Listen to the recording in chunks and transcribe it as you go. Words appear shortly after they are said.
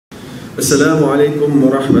Assalamu alaikum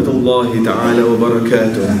wa rahmatullahi ta'ala wa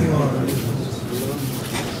barakatuh.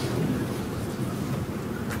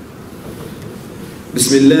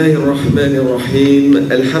 Bismillahir Rahmanir Rahim.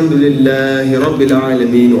 Alhamdulillahi Rabbil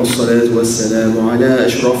Alameen. Wassalatu wassalamu ala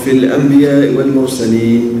ashrafil anbiya wal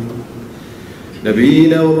mursaleen.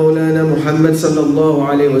 Nabiyyina wa Mawlana Muhammad sallallahu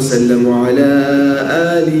alayhi wa sallam wa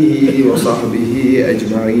ala alihi wa sahbihi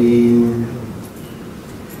ajma'een.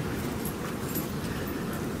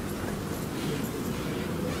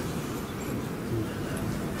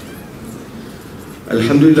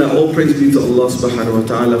 Alhamdulillah, all praise be to Allah subhanahu wa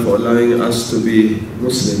ta'ala for allowing us to be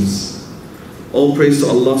Muslims. All praise to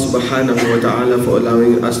Allah subhanahu wa ta'ala for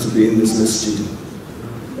allowing us to be in this masjid.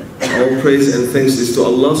 All praise and thanks is to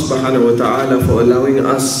Allah subhanahu wa ta'ala for allowing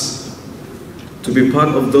us to be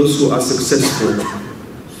part of those who are successful.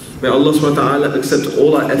 May Allah subhanahu wa ta'ala accept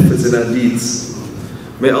all our efforts and our deeds.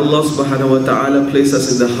 May Allah subhanahu wa ta'ala place us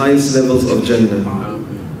in the highest levels of Jannah.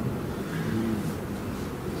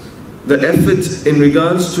 The effort in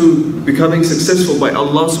regards to becoming successful by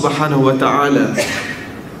Allah subhanahu wa ta'ala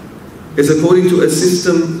is according to a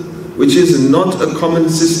system which is not a common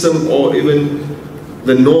system or even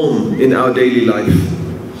the norm in our daily life.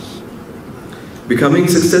 Becoming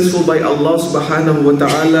successful by Allah subhanahu wa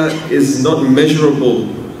ta'ala is not measurable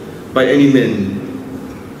by any man.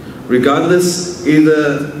 Regardless,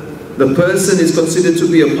 either the person is considered to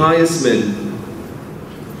be a pious man,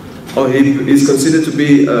 or he is considered to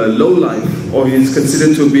be a lowlife, or he is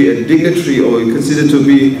considered to be a dignitary, or he is considered to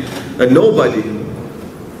be a nobody.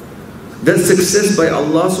 That success by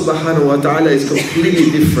Allah subhanahu wa ta'ala is completely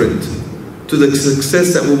different to the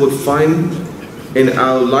success that we would find in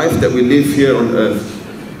our life that we live here on earth.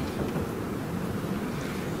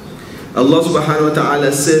 Allah subhanahu wa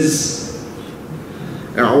ta'ala says,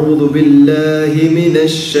 أعوذ بالله من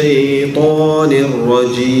الشيطان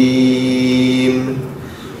الرجيم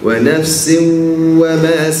ونفس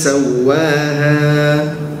وما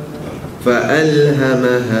سواها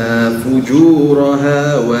فألهمها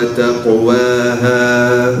فجورها وتقواها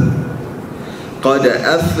قد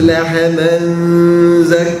أفلح من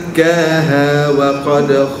زكاها وقد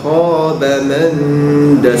خاب من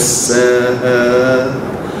دساها.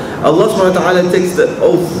 Allah subhanahu wa ta'ala takes the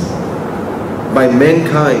oath by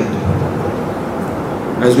mankind.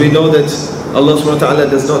 As we know that Allah subhanahu wa ta'ala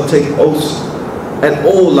does not take oaths at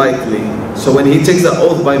all lightly. So when he takes the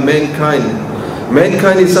oath by mankind,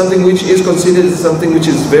 mankind is something which is considered something which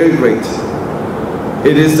is very great.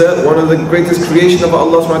 It is one of the greatest creation of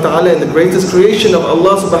Allah subhanahu wa ta'ala, and the greatest creation of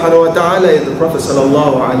Allah subhanahu wa ta'ala is the Prophet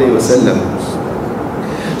sallallahu alayhi wa sallam.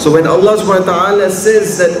 So when Allah subhanahu wa ta'ala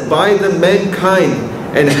says that by the mankind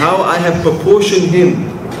and how I have proportioned him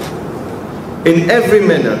in every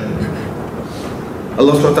manner,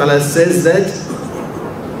 Allah subhanahu wa ta'ala says that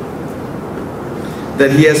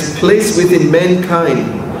he has placed within mankind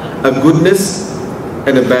a goodness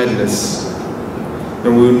and a badness.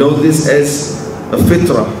 And we know this as a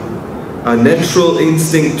fitrah, a natural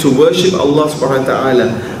instinct to worship Allah subhanahu wa ta'ala,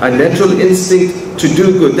 a natural instinct to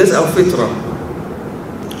do good. That's our fitrah.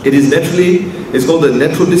 It is naturally, it's called the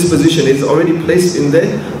natural disposition. It's already placed in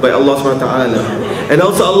there by Allah subhanahu wa ta'ala. And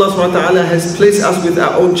also Allah subhanahu wa ta'ala has placed us with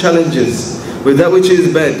our own challenges, with that which is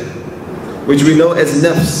bad, which we know as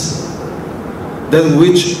nafs, that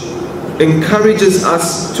which encourages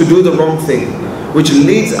us to do the wrong thing, which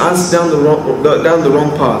leads us down the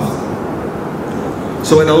wrong path.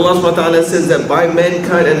 So when Allah subhanahu wa ta'ala says that by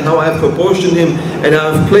mankind and how I have proportioned him and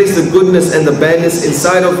I have placed the goodness and the badness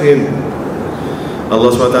inside of him,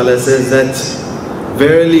 Allah subhanahu wa ta'ala says that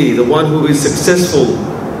verily the one who is successful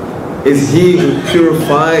is he who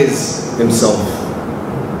purifies himself.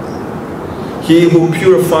 He who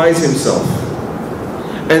purifies himself.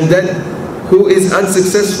 And that who is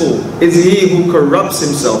unsuccessful is he who corrupts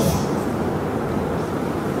himself.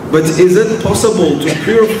 But is it possible to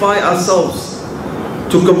purify ourselves,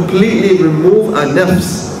 to completely remove our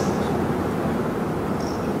nafs?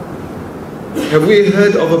 Have we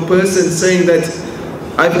heard of a person saying that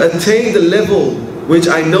I've attained the level which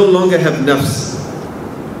I no longer have nafs?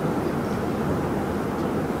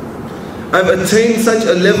 I've attained such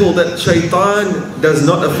a level that shaitan does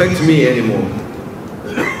not affect me anymore.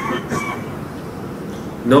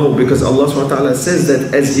 No, because Allah subhanahu wa ta'ala says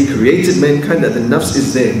that as he created mankind, that the nafs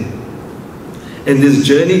is there. And this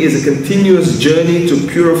journey is a continuous journey to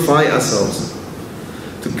purify ourselves,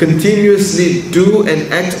 to continuously do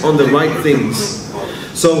and act on the right things.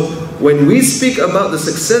 So when we speak about the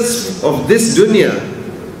success of this dunya,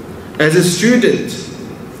 as a student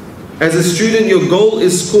your goal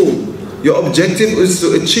is school. Your objective is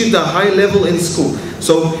to achieve the high level in school.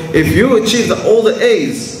 So if you achieve all the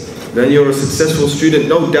A's, then you're a successful student,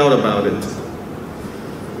 no doubt about it.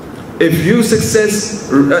 If you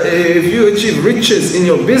achieve riches in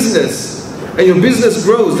your business and your business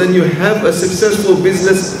grows, then you have a successful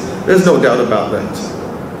business. There's no doubt about that.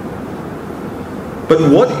 But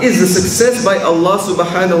what is the success by Allah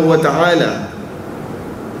subhanahu wa ta'ala?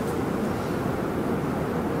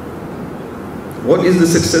 What is the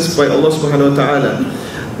success by Allah subhanahu wa ta'ala?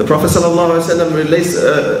 The Prophet sallallahu alaihi wasallam relates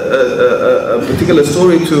a particular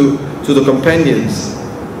story to the companions.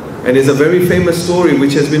 And it's a very famous story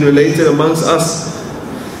which has been related amongst us.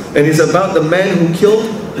 And it's about the man who killed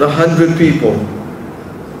the 100 people.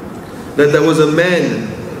 That there was a man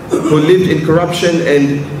who lived in corruption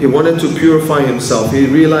and he wanted to purify himself. He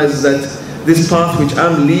realized that this path which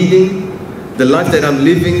I'm leading, the life that I'm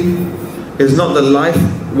living, is not the life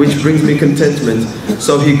which brings me contentment.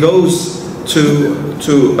 So he goes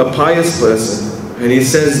to a pious person and he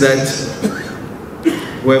says that,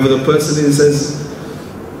 whoever the person is, says,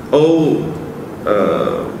 "Oh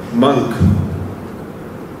monk,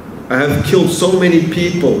 I have killed so many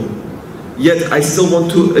people, yet I still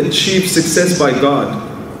want to achieve success by God.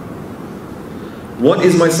 What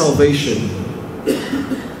is my salvation?"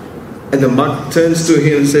 And the monk turns to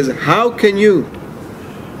him and says, How can you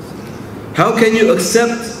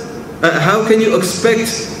expect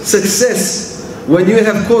success when you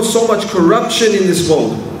have caused so much corruption in this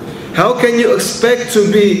world? How can you expect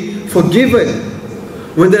to be forgiven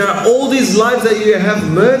when there are all these lives that you have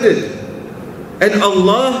murdered? And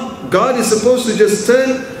Allah, God is supposed to just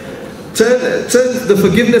turn the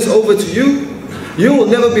forgiveness over to you. You will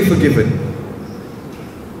never be forgiven.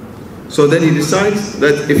 So then he decides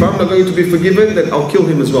that if I'm not going to be forgiven, then I'll kill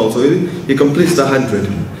him as well. So he completes the 100.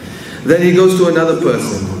 Then he goes to another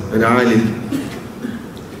person, an alim.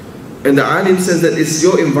 And the alim says that it's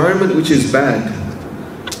your environment which is bad.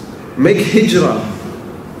 Make hijrah.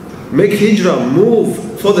 Make hijrah.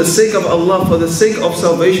 Move for the sake of Allah, for the sake of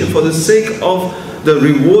salvation, for the sake of the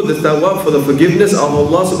reward, the thawab, for the forgiveness of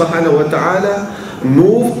Allah subhanahu wa ta'ala.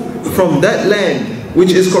 Move from that land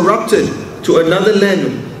which is corrupted to another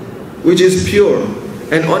land which is pure.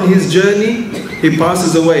 And on his journey, he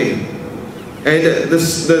passes away. And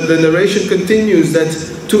the narration continues that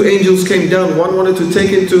two angels came down. One wanted to take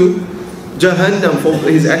him to Jahannam for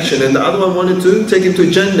his action, and the other one wanted to take him to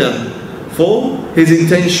Jannah for his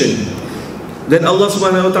intention. Then Allah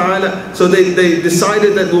subhanahu wa ta'ala, so they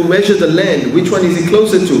decided that we'll measure the land. Which one is he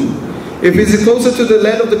closer to? If he's closer to the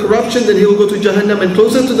land of the corruption, then he'll go to Jahannam, and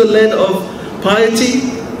closer to the land of piety,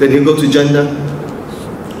 then he'll go to Jannah.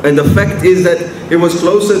 And the fact is that it was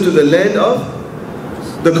closer to the land of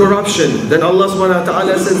the corruption. Then Allah subhanahu wa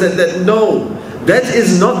ta'ala says that no, that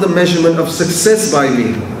is not the measurement of success by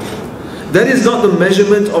me. That is not the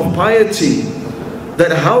measurement of piety.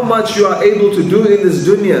 That how much you are able to do in this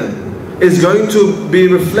dunya is going to be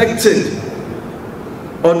reflected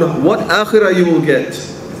on what akhirah you will get.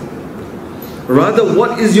 Rather,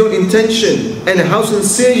 what is your intention and how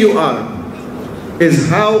sincere you are is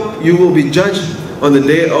how you will be judged on the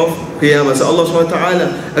day of Qiyamah. So Allah subhanahu wa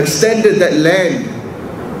ta'ala extended that land,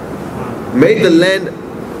 made the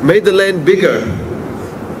land bigger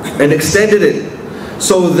and extended it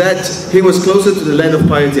so that he was closer to the land of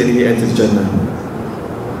piety and he entered Jannah.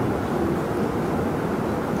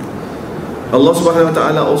 Allah subhanahu wa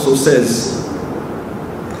ta'ala also says,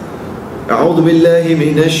 أعوذ بالله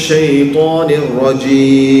من الشيطان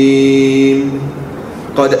الرجيم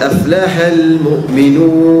قد أفلح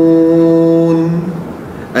المؤمنون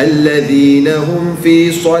الذين هم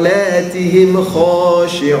في صلاتهم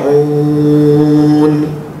خاشعون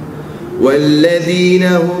والذين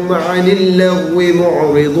هم عن اللغو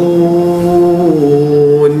معرضون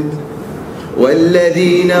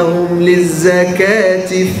والذين هم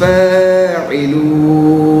للزكاة فاعلون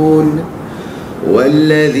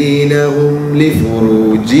والذين هم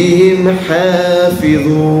لفروجهم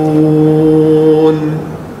حافظون.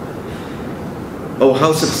 Oh,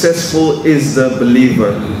 how successful is the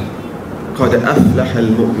believer. قَدْ أَفْلَحَ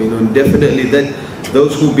الْمُؤْمِنُونَ. Definitely that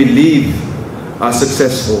those who believe are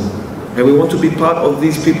successful. And we want to be part of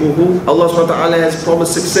these people who Allah subhanahu wa ta'ala has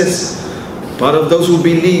promised success. Part of those who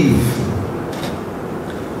believe.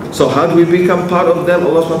 So how do we become part of them?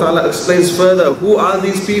 Allah subhanahu wa ta'ala explains further. Who are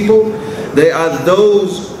these people? They are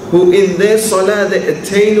those who in their salah they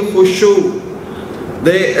attain khushu'.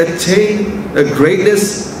 They attain a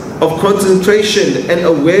greatness of concentration and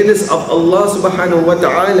awareness of Allah subhanahu wa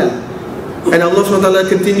ta'ala. And Allah subhanahu wa ta'ala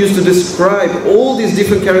continues to describe all these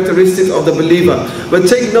different characteristics of the believer. But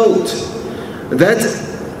take note that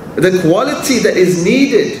the quality that is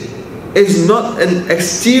needed is not an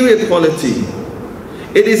exterior quality.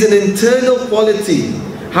 It is an internal quality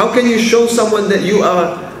How can you show someone that you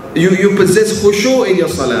possess khushu' in your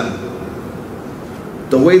salah?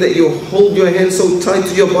 The way that you hold your hand so tight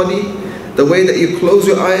to your body, the way that you close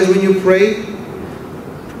your eyes when you pray.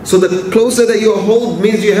 So the closer that you hold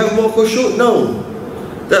means you have more khushu'? No.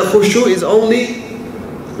 That khushu' is only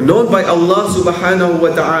known by Allah subhanahu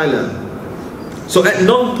wa ta'ala. So at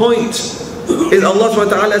no point is Allah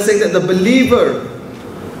subhanahu wa ta'ala saying that the believer,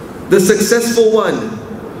 the successful one,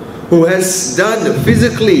 who has done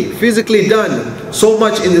physically done so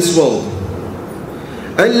much in this world,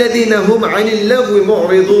 الَّذِينَ هُمْ عَنِ اللَّغْوِ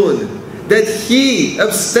مُعْرِضُونَ, that he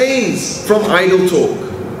abstains from idle talk.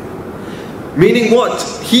 Meaning what?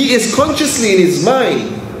 He is consciously in his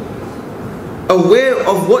mind aware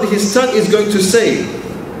of what his tongue is going to say,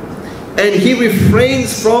 and he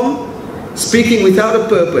refrains from speaking without a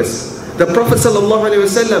purpose. The Prophet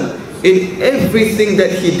ﷺ, in everything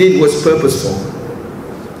that he did was purposeful.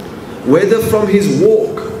 Whether from his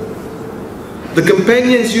walk, the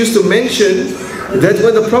companions used to mention that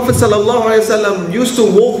when the Prophet ﷺ used to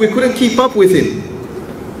walk, we couldn't keep up with him.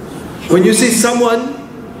 When you see someone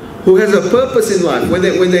who has a purpose in life, when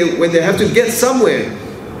they have to get somewhere,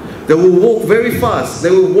 they will walk very fast. They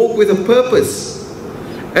will walk with a purpose.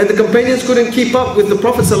 And the companions couldn't keep up with the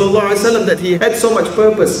Prophet ﷺ, that he had so much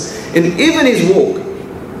purpose. And even his walk,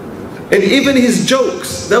 and even his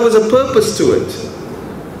jokes, there was a purpose to it.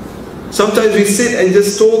 Sometimes we sit and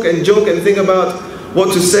just talk and joke and think about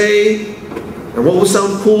what to say, and what would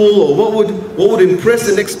sound cool, or what would impress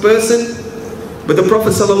the next person. But the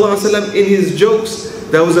Prophet ﷺ, in his jokes,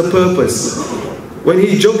 there was a purpose. When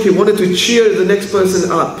he joked, he wanted to cheer the next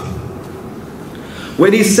person up.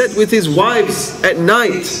 When he sat with his wives at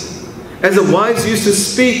night, as the wives used to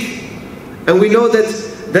speak, and we know that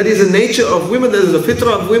that is the nature of women, that is the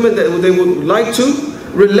fitrah of women, that they would like to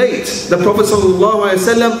relate. The Prophet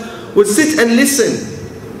ﷺ would sit and listen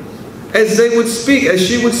as they would speak, as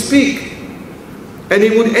she would speak, and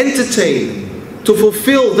he would entertain to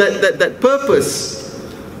fulfill that purpose,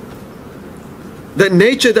 that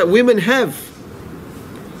nature that women have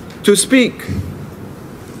to speak.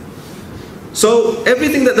 So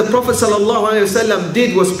everything that the Prophet ﷺ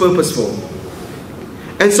did was purposeful.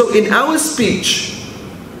 And so in our speech,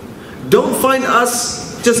 don't find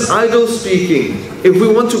us just idle speaking. If we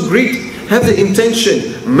want to greet, have the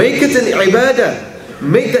intention, make it an ibadah,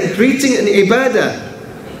 make that greeting an ibadah,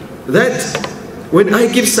 that when I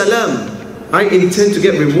give salam, I intend to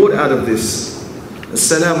get reward out of this.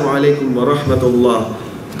 Assalamu alaikum wa rahmatullah.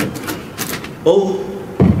 Oh,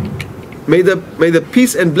 may the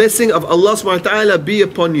peace and blessing of Allah subhanahu wa ta'ala be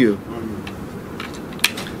upon you.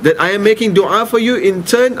 That I am making dua for you, in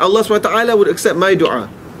turn Allah subhanahu wa ta'ala would accept my dua.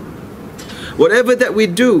 Whatever that we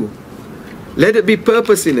do, let it be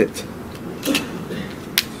purpose in it.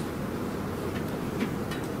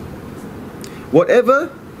 Whatever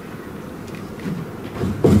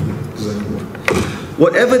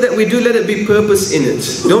that we do, let it be purpose in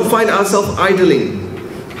it. Don't find ourselves idling.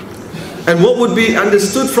 And what would be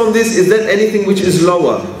understood from this is that anything which is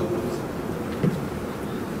lower,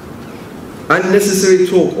 unnecessary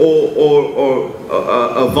talk, or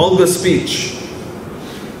a vulgar speech.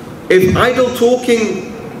 If idle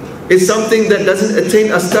talking is something that doesn't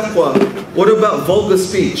attain us taqwa, what about vulgar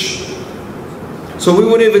speech? So we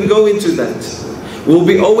won't even go into that. We'll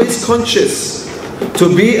be always conscious. To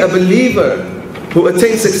be a believer who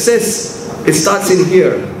attains success, it starts in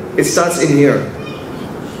here. It starts in here.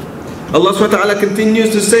 Allah subhanahu wa ta'ala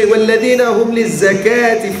continues to say, وَالَّذِينَ هُمْ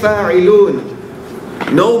لِلزَّكَاةِ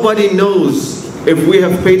فَاعِلُونَ. Nobody knows if we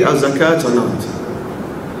have paid our zakat or not.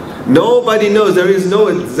 Nobody knows. There is no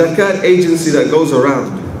zakat agency that goes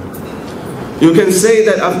around. You can say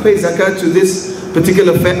that I've paid zakat to this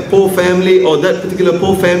particular poor family, or that particular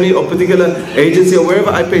poor family, or particular agency, or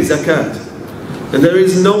wherever I pay zakat. And there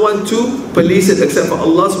is no one to police it except for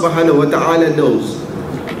Allah subhanahu wa ta'ala knows.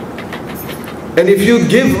 And if you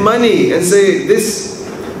give money and say this,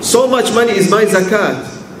 so much money is my zakat,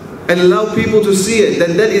 and allow people to see it,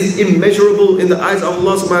 then that is immeasurable in the eyes of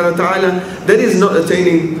Allah subhanahu wa ta'ala. That is not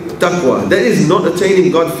attaining taqwa. That is not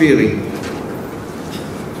attaining God-fearing.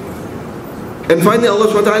 And finally Allah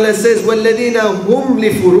subhanahu wa ta'ala says, وَالَّذِينَ هُمْ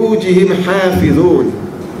لِفُرُوجِهِمْ حَافِظُونَ.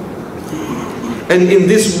 And in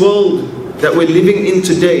this world that we're living in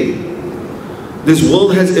today, this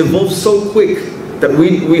world has evolved so quick that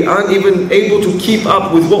we aren't even able to keep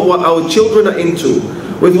up with what our children are into,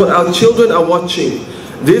 with what our children are watching.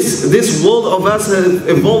 This world of us has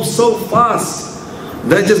evolved so fast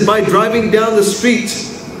that just by driving down the street,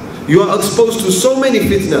 you are exposed to so many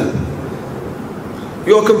fitna.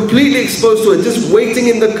 You are completely exposed to it. Just waiting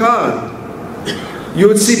in the car, you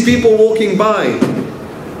would see people walking by,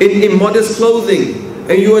 in immodest clothing,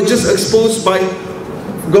 and you are just exposed by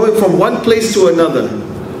going from one place to another.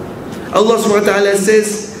 Allah subhanahu wa ta'ala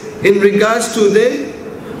says, in regards to their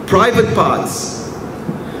private parts,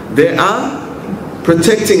 they are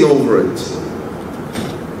protecting over it.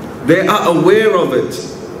 They are aware of it.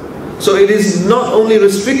 So it is not only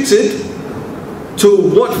restricted to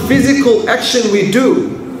what physical action we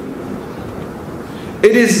do.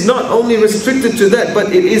 It is not only restricted to that,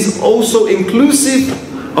 but it is also inclusive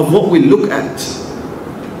of what we look at,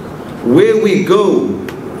 where we go.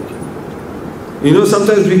 You know,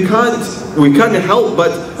 sometimes we can't help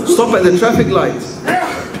but stop at the traffic light,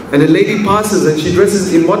 and a lady passes and she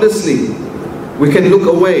dresses immodestly. We can look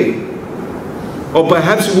away, or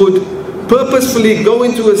perhaps would purposefully go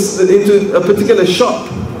into a particular shop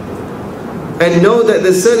and know that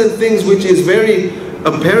there's certain things which is very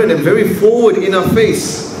apparent and very forward in our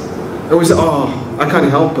face, and we say, oh, I can't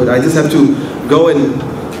help it, I just have to go and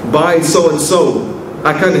buy so and so.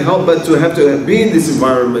 I can't help but to have to be in this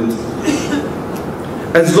environment.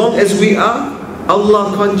 As long as we are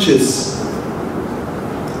Allah conscious.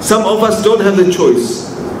 Some of us don't have the choice.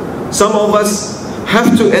 Some of us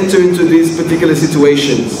have to enter into these particular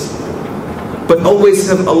situations. But always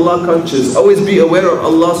have Allah conscious. Always be aware of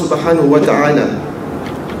Allah subhanahu wa ta'ala.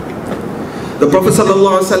 The Prophet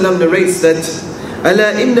sallallahu alaihi wasallam narrates that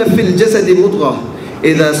ألا إن في الجسد مضغة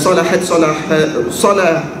إذا صلحت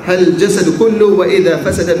صلح الجسد كله وإذا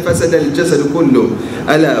فسدت فسد الجسد كله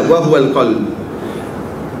ألا وهو القلب.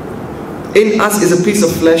 In us is a piece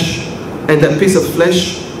of flesh, and that piece of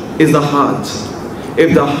flesh is the heart.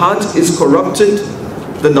 If the heart is corrupted,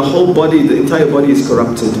 then the whole body, the entire body is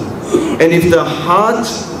corrupted. And if the heart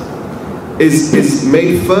is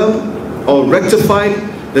made firm or rectified,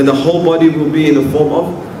 then the whole body will be in a form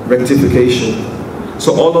of rectification.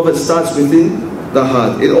 So all of it starts within the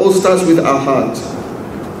heart. It all starts with our heart.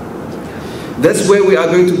 That's where we are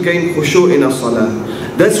going to gain khushu' in our salah.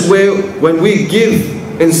 That's where, when we give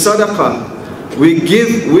in sadaqah, we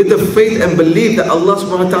give with the faith and belief that Allah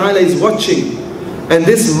subhanahu wa ta'ala is watching. And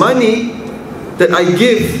this money that I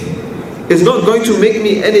give is not going to make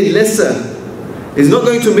me any lesser. It's not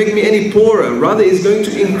going to make me any poorer. Rather, it's going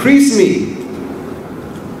to increase me.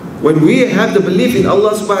 When we have the belief in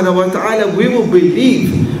Allah subhanahu wa ta'ala, we will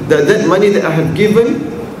believe that that money that I have given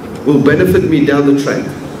will benefit me down the track.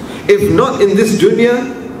 If not in this dunya,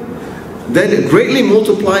 then greatly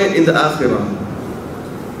multiply it in the akhirah.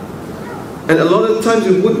 And a lot of times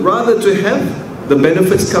we would rather to have the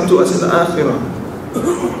benefits come to us in the akhirah.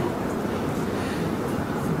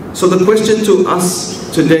 So the question to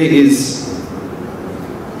us today is,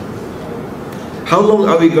 how long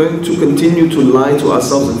are we going to continue to lie to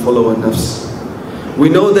ourselves and follow our nafs? We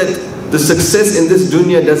know that the success in this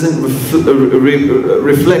dunya doesn't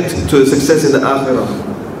reflect to the success in the akhirah.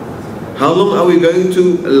 How long are we going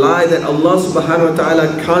to lie that Allah subhanahu wa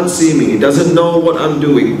ta'ala can't see me, doesn't know what I'm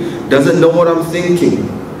doing, doesn't know what I'm thinking?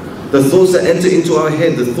 The thoughts that enter into our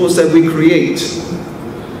head, the thoughts that we create,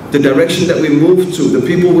 the direction that we move to, the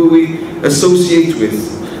people who we associate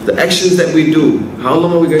with, the actions that we do. How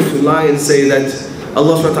long are we going to lie and say that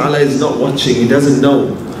Allah subhanahu wa ta'ala is not watching, He doesn't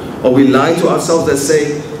know? Or we lie to ourselves that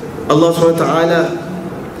say Allah subhanahu wa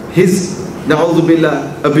ta'ala, His na'udhu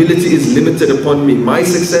billah, ability is limited upon me. My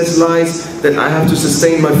success lies that I have to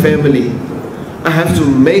sustain my family. I have to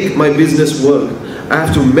make my business work. I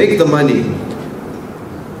have to make the money.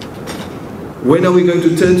 When are we going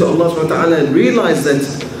to turn to Allah subhanahu wa ta'ala and realize that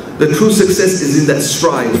the true success is in that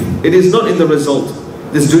strive? It is not in the result.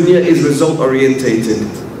 This dunya is result orientated.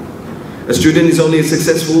 A student is only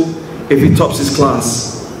successful if he tops his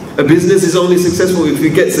class. A business is only successful if he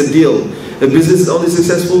gets a deal. A business is only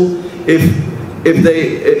successful if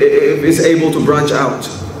it's able to branch out.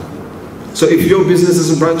 So if your business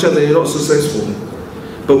doesn't branch out, then you're not successful.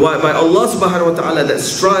 But by Allah subhanahu wa ta'ala, that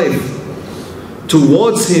strive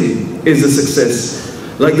towards Him is a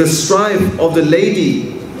success. Like the strive of the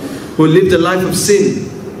lady who lived a life of sin,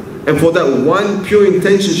 and for that one pure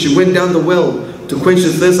intention she went down the well to quench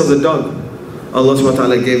the thirst of the dog. Allah subhanahu wa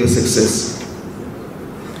ta'ala gave her success.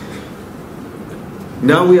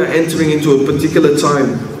 Now we are entering into a particular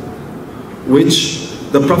time which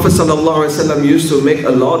the Prophet ﷺ used to make a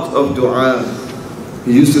lot of dua.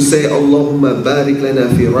 He used to say, Allahumma barik lana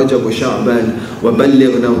fi Rajab wa Sha'ban wa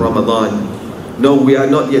ballighna Ramadan. No, we are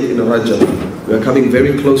not yet in Rajab. We are coming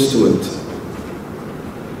very close to it.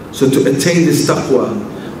 So to attain this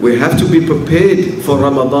taqwa, we have to be prepared for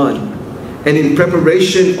Ramadan. And in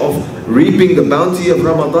preparation of reaping the bounty of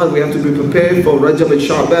Ramadan, we have to be prepared for Rajab and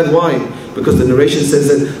Sha'ban. Why? Because the narration says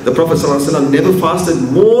that the Prophet ﷺ never fasted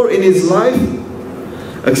more in his life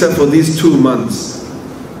except for these 2 months.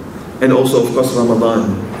 and also of course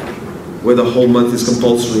Ramadan, where the whole month is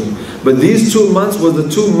compulsory. But these 2 months were the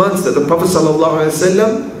 2 months that the Prophet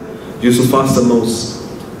ﷺ used to fast the most.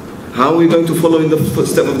 How are we going to follow in the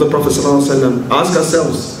footsteps of the Prophet ﷺ? Ask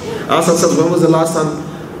ourselves, when was the last time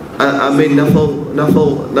I made nafil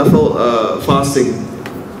fasting,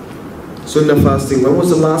 sunnah fasting? When was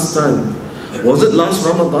the last time? Was it last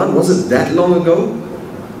Ramadan? Was it that long ago?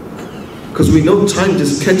 Because we know time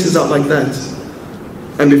just catches up like that.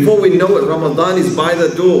 And before we know it, Ramadan is by the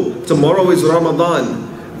door. Tomorrow is Ramadan.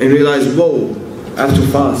 And realize, whoa, I have to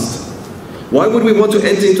fast. Why would we want to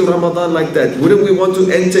enter into Ramadan like that? Wouldn't we want to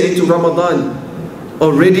enter into Ramadan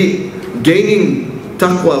already gaining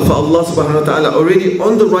taqwa for Allah subhanahu wa ta'ala, already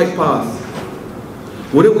on the right path?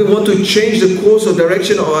 Wouldn't we want to change the course or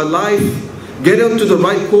direction of our life, get onto the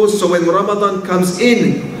right course, so when Ramadan comes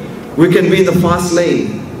in, we can be in the fast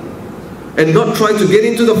lane, and not try to get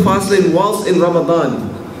into the fast lane whilst in Ramadan?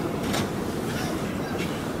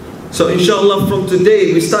 So inshallah, from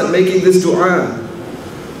today we start making this dua.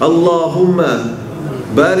 Allahumma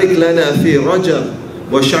barik lana fi Rajab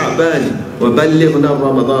wa Sha'ban wa ballighna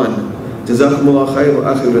Ramadan. Jazakumullah khair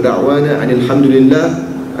wa akhiru da'wana anil hamdulillah,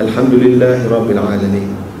 alhamdulillahi rabbil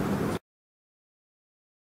alameen.